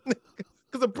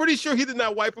 Because I'm pretty sure he did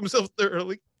not wipe himself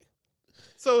thoroughly.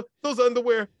 So those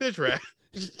underwear, they're trash.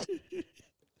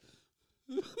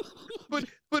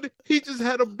 But he just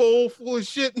had a bowl full of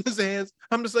shit in his hands.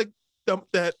 I'm just like, dump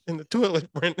that in the toilet,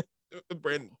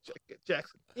 Brandon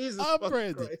Jackson. Jesus, I'm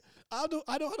Brandon. Christ. I know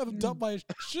how to dump my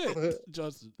shit,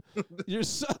 Justin. Your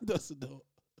son doesn't know.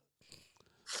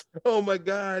 Oh my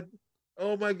god,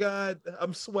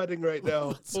 I'm sweating right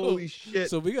now. Holy shit!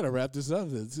 So we gotta wrap this up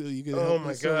then. So you can oh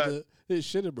my god, his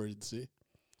shit emergency.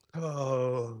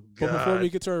 Oh god! But before we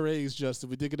get to our ratings, Justin,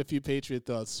 we did get a few Patriot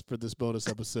thoughts for this bonus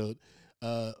episode.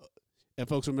 And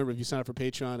folks, remember, if you sign up for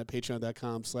Patreon at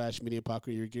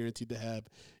patreon.com/MediaPocket, you're guaranteed to have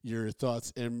your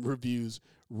thoughts and reviews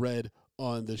read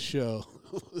on the show.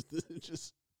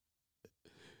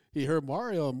 He heard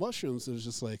Mario on mushrooms and was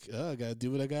just like, I got to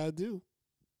do what I got to do.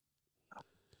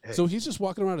 Hey. So he's just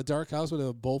walking around a dark house with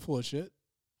a bowl full of shit?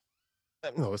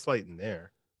 No, it's light in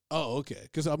there. Oh, okay.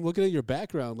 Because I'm looking at your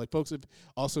background. Like, folks,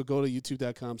 also go to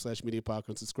youtube.com/MediaPocket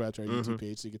and subscribe to our YouTube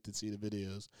page so you get to see the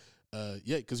videos.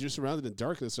 Yeah, because you're surrounded in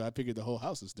darkness, so I figured the whole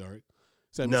house is dark.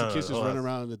 So that means the kids just running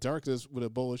around in the darkness with a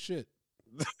bowl of shit.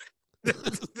 Maybe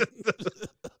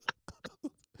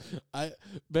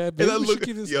we should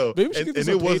keep this. Maybe we should keep this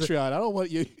on Patreon. I don't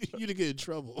want you to get in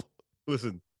trouble.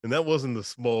 Listen, and that wasn't the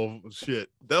small shit.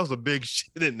 That was a big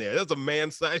shit in there. That's a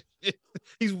man-sized shit.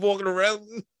 He's walking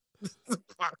around.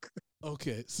 Fuck.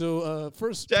 Okay, so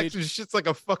first, Jackson's shit's like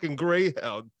a fucking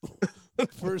greyhound.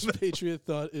 First Patriot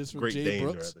thought is from Great Jay Dane,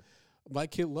 Brooks. rather. My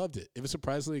kid loved it. It was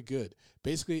surprisingly good.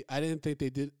 Basically, I didn't think they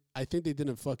did. I think they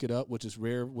didn't fuck it up, which is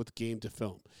rare with game to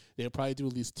film. They'll probably do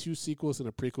at least 2 sequels and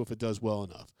a prequel if it does well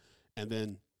enough. And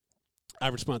then I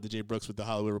responded to Jay Brooks with the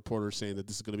Hollywood Reporter saying that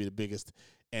this is going to be the biggest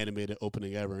animated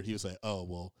opening ever. And he was like, oh,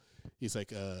 well, he's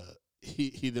like,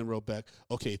 he then wrote back,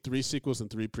 okay, 3 sequels and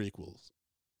 3 prequels.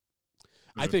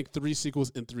 I think 3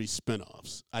 sequels and 3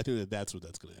 spinoffs. I think that's what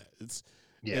that's going to have.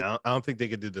 I don't think they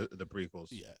could do the prequels.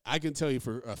 Yeah, I can tell you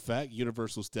for a fact,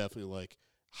 Universal's definitely like,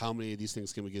 how many of these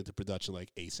things can we get into production like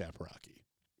A$AP Rocky?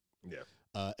 Yeah.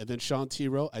 And then Sean T.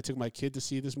 Rowe, I took my kid to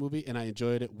see this movie, and I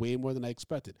enjoyed it way more than I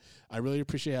expected. I really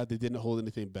appreciate how they didn't hold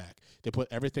anything back. They put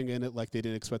everything in it like they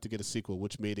didn't expect to get a sequel,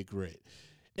 which made it great.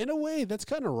 In a way, that's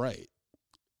kind of right.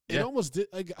 It almost did.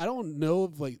 Like, I don't know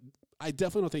if, like, I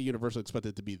definitely don't think Universal expected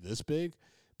it to be this big,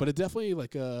 but it definitely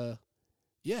like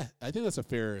yeah, I think that's a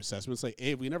fair assessment. It's like,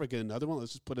 hey, if we never get another one,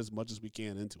 let's just put as much as we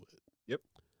can into it. Yep.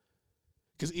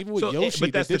 Because even with So, Yoshi, but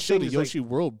they that's did the show thing the is, like- Yoshi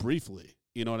world briefly.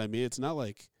 You know what I mean? It's not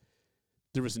like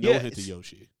there was no Yeah, hint to it's-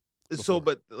 Yoshi. So,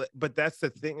 before. but that's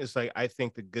the thing. Is like I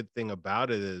think the good thing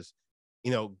about it is,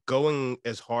 going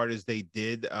as hard as they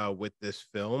did with this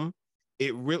film,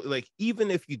 it really like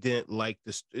even if you didn't like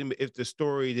this, if the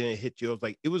story didn't hit you,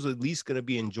 it was at least going to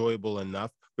be enjoyable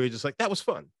enough where you're just like that was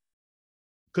fun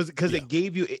because Yeah. it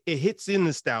gave you it hits in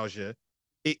nostalgia,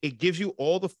 it gives you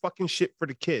all the fucking shit for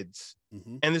the kids,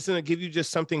 Mhm. and it's going to give you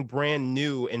just something brand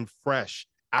new and fresh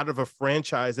out of a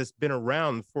franchise that's been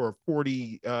around for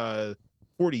 40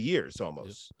 years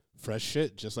almost. Fresh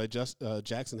shit, just like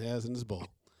Jackson has in his bowl.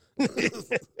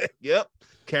 Yep,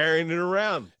 carrying it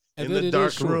around And in then the it is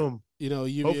dark short. room. You know,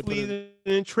 UVA Hopefully, put it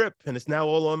didn't trip, and it's now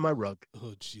all on my rug.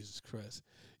 oh Jesus Christ!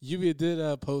 UVA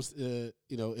did post. It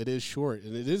is short,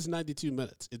 and it is 92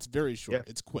 minutes. It's very short. Yeah.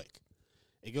 It's quick.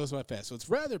 It goes by fast, so it's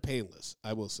rather painless.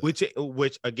 I will say.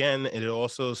 Which again, it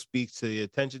also speaks to the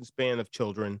attention span of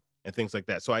children and things like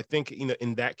that. So I think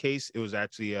in that case, it was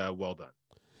actually well done.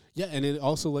 Yeah, and it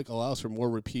also like allows for more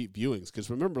repeat viewings because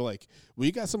remember, like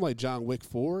we got something like John Wick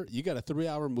 4, you got a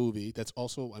 3-hour movie. That's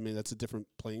also, I mean, that's a different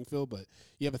playing field, but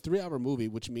you have a 3-hour movie,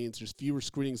 which means there's fewer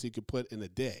screenings you could put in a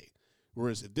day.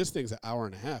 Whereas if this thing's an hour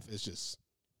and a half, it's just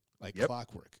like Yep.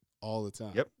 clockwork all the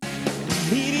time. Yep.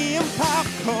 Medium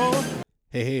popcorn.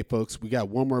 Hey, folks, we got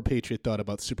one more Patriot thought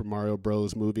about Super Mario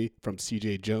Bros. Movie from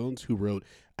CJ Jones, who wrote,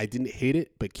 I didn't hate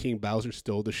it, but King Bowser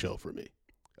stole the show for me.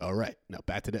 All right, now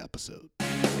back to the episode.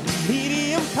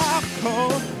 Medium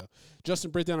popcorn.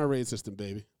 Justin, break down our rating system,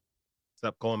 baby.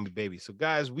 Stop calling me baby. So,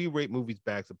 guys, we rate movies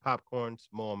bags of popcorn,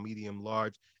 small, medium,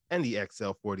 large, and the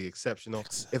XL for the exceptional.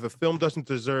 If a film doesn't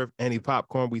deserve any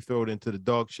popcorn, we throw it into the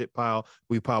dog shit pile.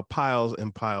 We pile piles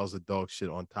and piles of dog shit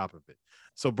on top of it.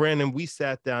 So, Brandon, we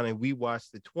sat down and we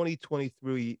watched the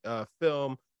 2023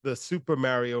 film, the Super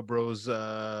Mario Bros.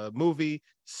 Movie,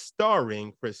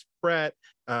 starring Chris Pratt,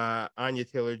 Anya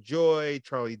Taylor-Joy,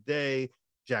 Charlie Day,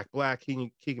 Jack Black,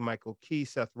 Keegan-Michael Key,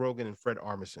 Seth Rogen, and Fred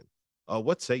Armisen.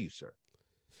 What say you, sir?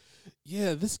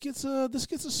 Yeah, this gets a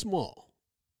small.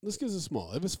 This gets a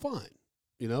small. It was fine.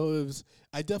 It was.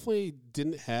 I definitely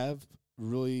didn't have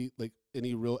really like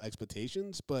any real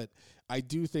expectations, but I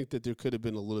do think that there could have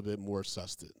been a little bit more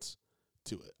substance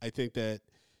to it. I think that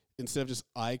instead of just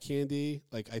eye candy,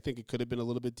 like I think it could have been a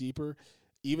little bit deeper.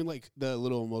 Even like the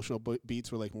little emotional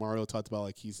beats where like Mario talked about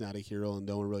like he's not a hero and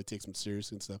no one really takes him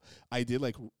seriously and stuff. I did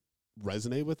like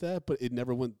resonate with that, but it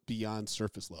never went beyond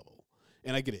surface level.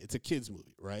 And I get it; it's a kids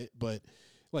movie, right? But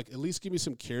like at least give me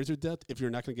some character depth if you're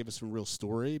not going to give us some real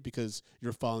story because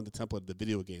you're following the template of the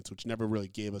video games, which never really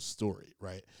gave us story,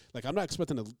 right? Like I'm not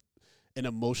expecting an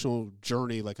emotional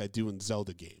journey like I do in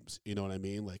Zelda games. You know what I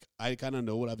mean? Like I kind of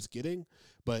know what I was getting,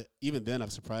 but even then I'm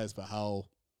surprised by how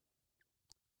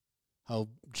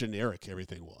generic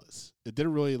everything was. It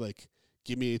didn't really like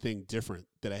give me anything different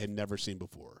that I had never seen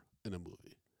before in a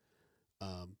movie.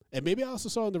 And maybe I also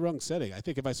saw it in the wrong setting. I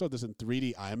think if I saw this in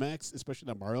 3D IMAX, especially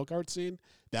the Mario Kart scene,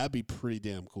 that'd be pretty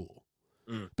damn cool.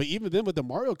 But even then with the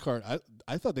Mario Kart,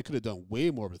 I thought they could have done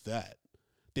way more with that.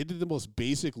 They did the most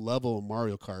basic level of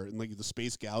Mario Kart and like the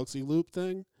Space Galaxy loop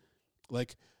thing.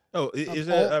 Like, Is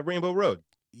it a Rainbow Road?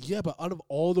 Yeah, but out of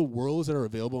all the worlds that are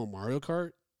available in Mario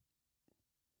Kart,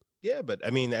 yeah, but I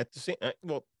mean, at the same,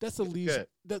 well, that's the least.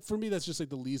 That for me, that's just like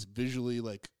the least visually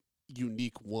like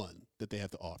unique one that they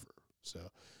have to offer. So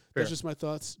that's just my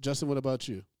thoughts. Justin, what about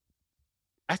you?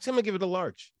 Actually, I'm gonna give it a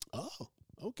large. Oh,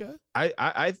 okay.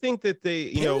 I think that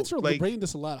they, Parents are like rating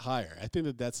this a lot higher. I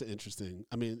think that's interesting.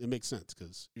 I mean, it makes sense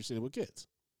because you're seeing it with kids.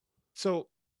 So,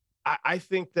 I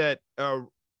think that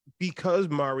because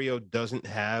Mario doesn't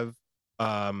have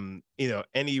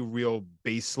any real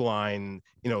baseline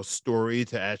story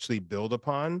to actually build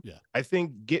upon. Yeah, I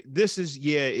think this is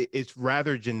it's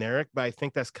rather generic, but I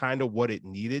think that's kind of what it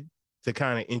needed to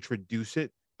kind of introduce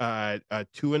it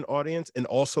to an audience and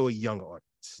also a young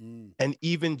audience, and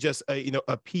even just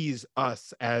appease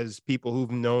us as people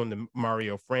who've known the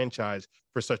Mario franchise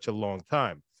for such a long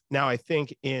time. Now, I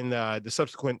think in the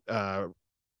subsequent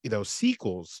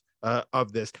sequels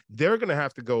of this, they're going to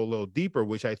have to go a little deeper,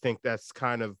 which I think that's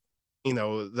kind of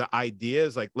the idea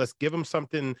is like, let's give them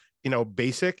something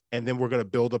basic and then we're going to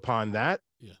build upon that.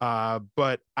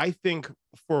 But I think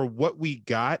for what we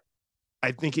got,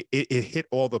 I think it hit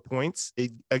all the points.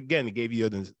 It gave you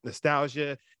the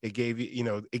nostalgia. It gave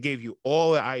you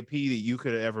all the IP that you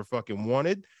could have ever fucking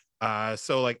wanted.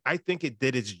 So like I think it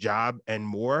did its job and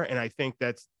more, and I think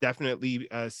that's definitely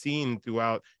seen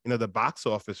throughout the box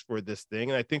office for this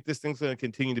thing, and I think this thing's going to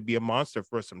continue to be a monster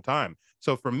for some time.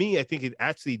 So for me, I think it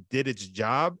actually did its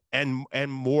job and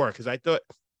more, because I thought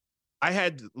I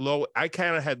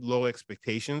kind of had low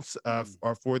expectations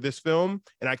for this film,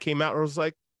 and I came out and was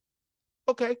like,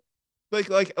 okay,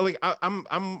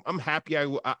 I'm happy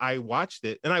I watched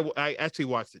it, and I actually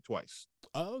watched it twice.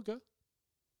 Oh, okay.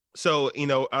 So,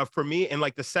 for me, and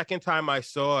like the second time I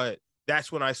saw it,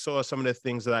 that's when I saw some of the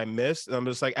things that I missed. And I'm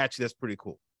just like, actually, that's pretty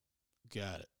cool.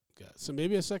 Got it. So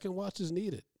maybe a second watch is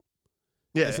needed.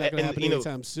 Yeah. It's not going to happen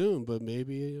anytime soon, but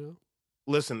maybe,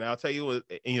 Listen, I'll tell you,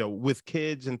 with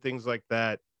kids and things like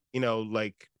that,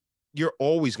 like you're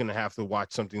always going to have to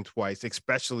watch something twice,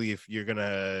 especially if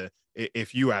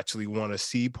if you actually want to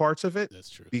see parts of it. That's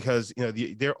true. Because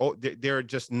they're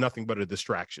just nothing but a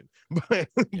distraction. but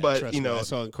I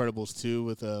saw Incredibles 2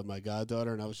 with my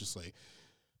goddaughter, and I was just like,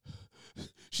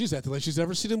 she's acting like she's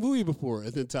never seen a movie before.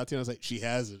 And then Tatiana was like, she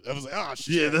hasn't. I was like, oh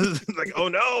shit. Yeah, this is like, oh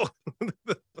no.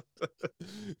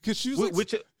 Because she was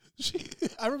like,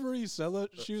 I remember Isela,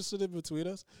 she was sitting between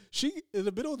us. She, in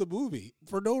the middle of the movie,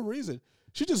 for no reason,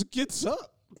 she just gets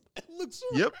up and looks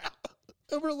around. Yep.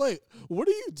 And we're like, what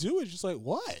are you doing? She's like,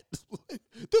 what?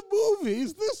 The movie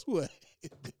is this way.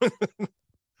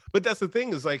 But that's the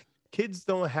thing, is like, kids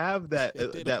don't have that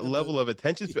that level of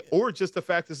attention, or just the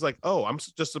fact is like, oh, I'm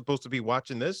just supposed to be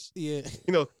watching this. Yeah.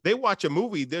 They watch a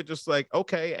movie, they're just like,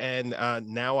 okay, and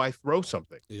now I throw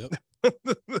something. Yep.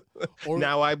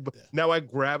 Now I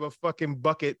grab a fucking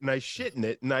bucket and I shit in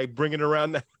it and I bring it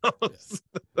around the house.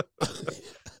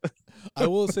 I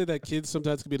will say that kids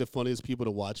sometimes can be the funniest people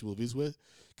to watch movies with,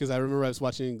 because I remember I was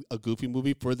watching a Goofy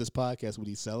movie for this podcast with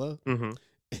Isela. Mm-hmm.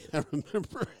 And I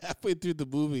remember halfway through the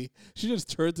movie, she just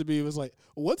turned to me and was like,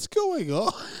 what's going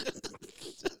on?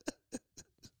 She's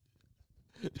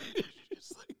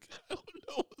like, I don't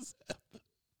know what's happening.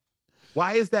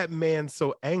 Why is that man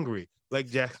so angry? Like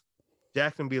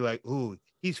Jackson be like, ooh,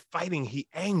 he's fighting, he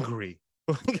angry.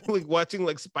 Like watching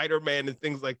like Spider-Man and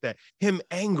things like that. Him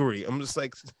angry. I'm just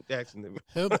like, Jackson.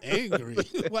 Him angry?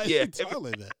 Why is he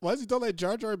telling that? Why is he telling that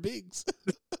Jar Jar Binks?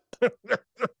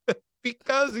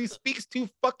 Because he speaks two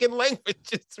fucking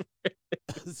languages.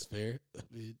 That's fair. I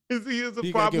mean, he has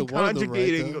a problem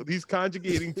conjugating. Right, he's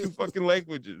conjugating two fucking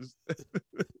languages.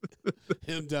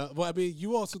 Him down. Well, I mean,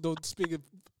 you also don't speak a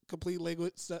complete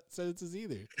language sentences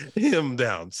either. Him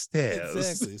downstairs.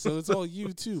 Exactly. So it's all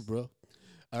you too, bro.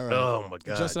 All right. Oh my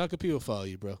God. Justin, how can people follow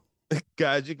you, bro?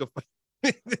 Guys, you can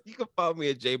follow me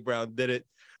at J Brown Did It.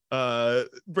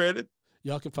 Brandon.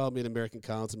 Y'all can follow me at American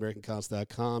Counts,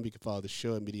 AmericanCounts.com. You can follow the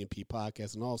show at Medium P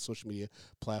Podcast on all social media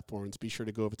platforms. Be sure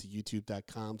to go over to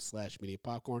youtube.com/Medium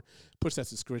Popcorn. Push that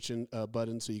subscription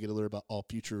button so you get alert about all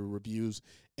future reviews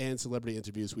and celebrity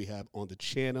interviews we have on the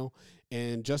channel.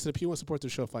 And Justin, if you want to support the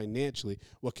show financially,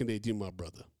 what can they do, my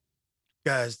brother?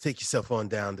 Guys, take yourself on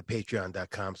down to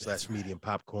patreon.com/medium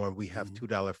popcorn. We have $2,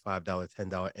 $5,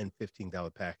 $10, and $15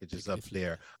 packages up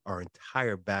there. Our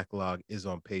entire backlog is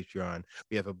on Patreon.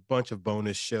 We have a bunch of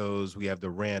bonus shows. We have the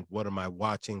rant, What Am I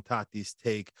Watching? Tati's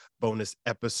Take, bonus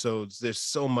episodes. There's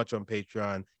so much on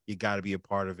Patreon. You got to be a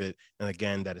part of it. And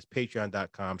again, that is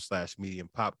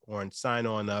patreon.com/medium popcorn. Sign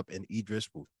on up and Idris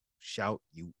will shout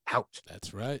you out.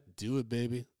 That's right. Do it,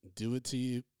 baby. Do it to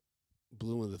you.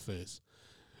 Blue in the face.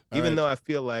 Even though I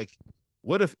feel like,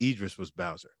 what if Idris was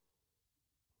Bowser?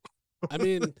 I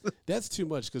mean, that's too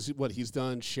much, because he's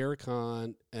done Shere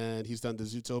Khan and he's done the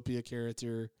Zootopia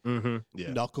character. Mm-hmm.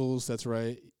 Yeah. Knuckles, that's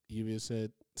right. You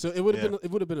said so. It would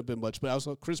have been a bit much, but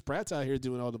also Chris Pratt's out here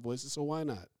doing all the voices, so why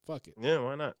not? Fuck it. Yeah,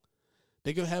 why not?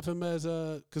 They could have him as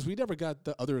because we never got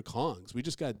the other Kongs. We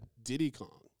just got Diddy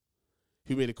Kong,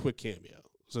 who made a quick cameo.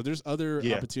 So there's other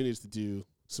opportunities to do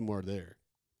some more there.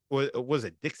 Was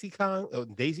it Dixie Kong? Oh,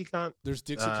 Daisy Kong? There's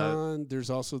Dixie Kong. There's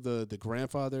also the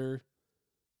grandfather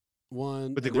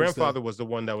one. But the grandfather was the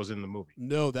one that was in the movie.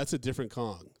 No, that's a different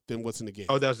Kong than what's in the game.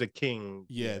 Oh, that was the king.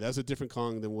 Yeah, that's a different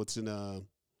Kong than what's in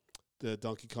the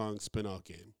Donkey Kong spin-off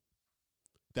game.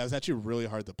 That was actually really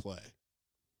hard to play.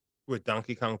 With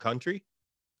Donkey Kong Country?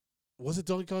 Was it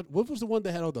Donkey Kong? What was the one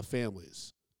that had all the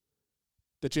families?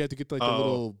 That you had to get like the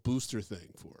little booster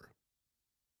thing for?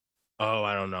 Oh,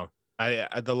 I don't know.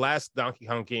 The last Donkey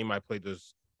Kong game I played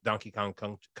was Donkey Kong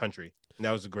Country, and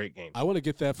that was a great game. I want to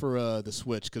get that for the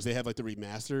Switch, because they have like the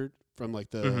remastered from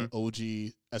like the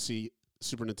OG SE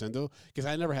Super Nintendo, because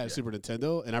I never had a Super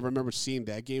Nintendo, and I remember seeing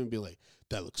that game and being like,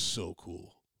 that looks so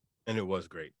cool. And it was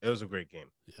great. It was a great game.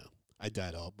 Yeah. I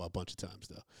died a bunch of times,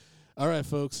 though. All right,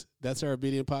 folks. That's our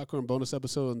Medium Popcorn bonus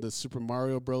episode on the Super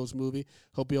Mario Bros. Movie.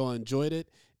 Hope you all enjoyed it.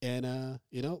 And,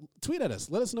 tweet at us.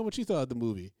 Let us know what you thought of the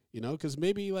movie, because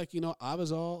maybe, I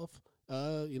was off,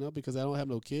 because I don't have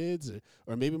no kids.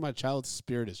 Or maybe my child's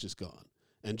spirit is just gone.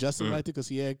 And Justin liked it because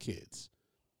he had kids.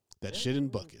 That shit in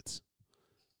buckets.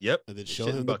 Yep. And then show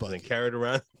him the bucket. And carry it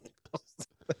around.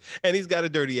 And he's got a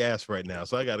dirty ass right now,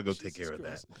 so I got to go take care of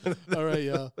that. All right,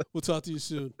 y'all. We'll talk to you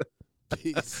soon.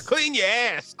 Peace. Clean your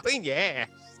ass. Clean your ass.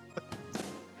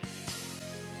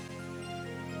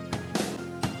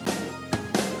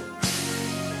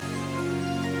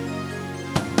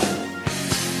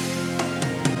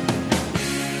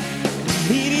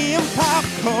 Medium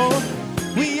popcorn.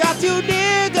 We are two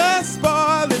niggas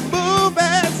spoiling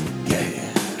movies.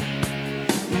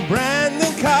 Yeah.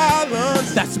 Brandon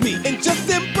Collins. That's me. And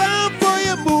Justin Brown for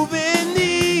your movie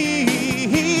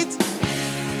needs.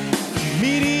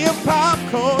 Medium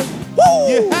popcorn. Woo!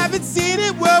 You haven't seen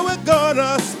it, well, we're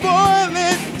gonna spoil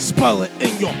it. Spoil it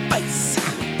in your face.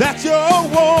 That's your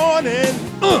warning.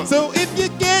 So if you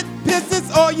get pissed,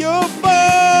 it's all your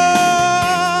fault.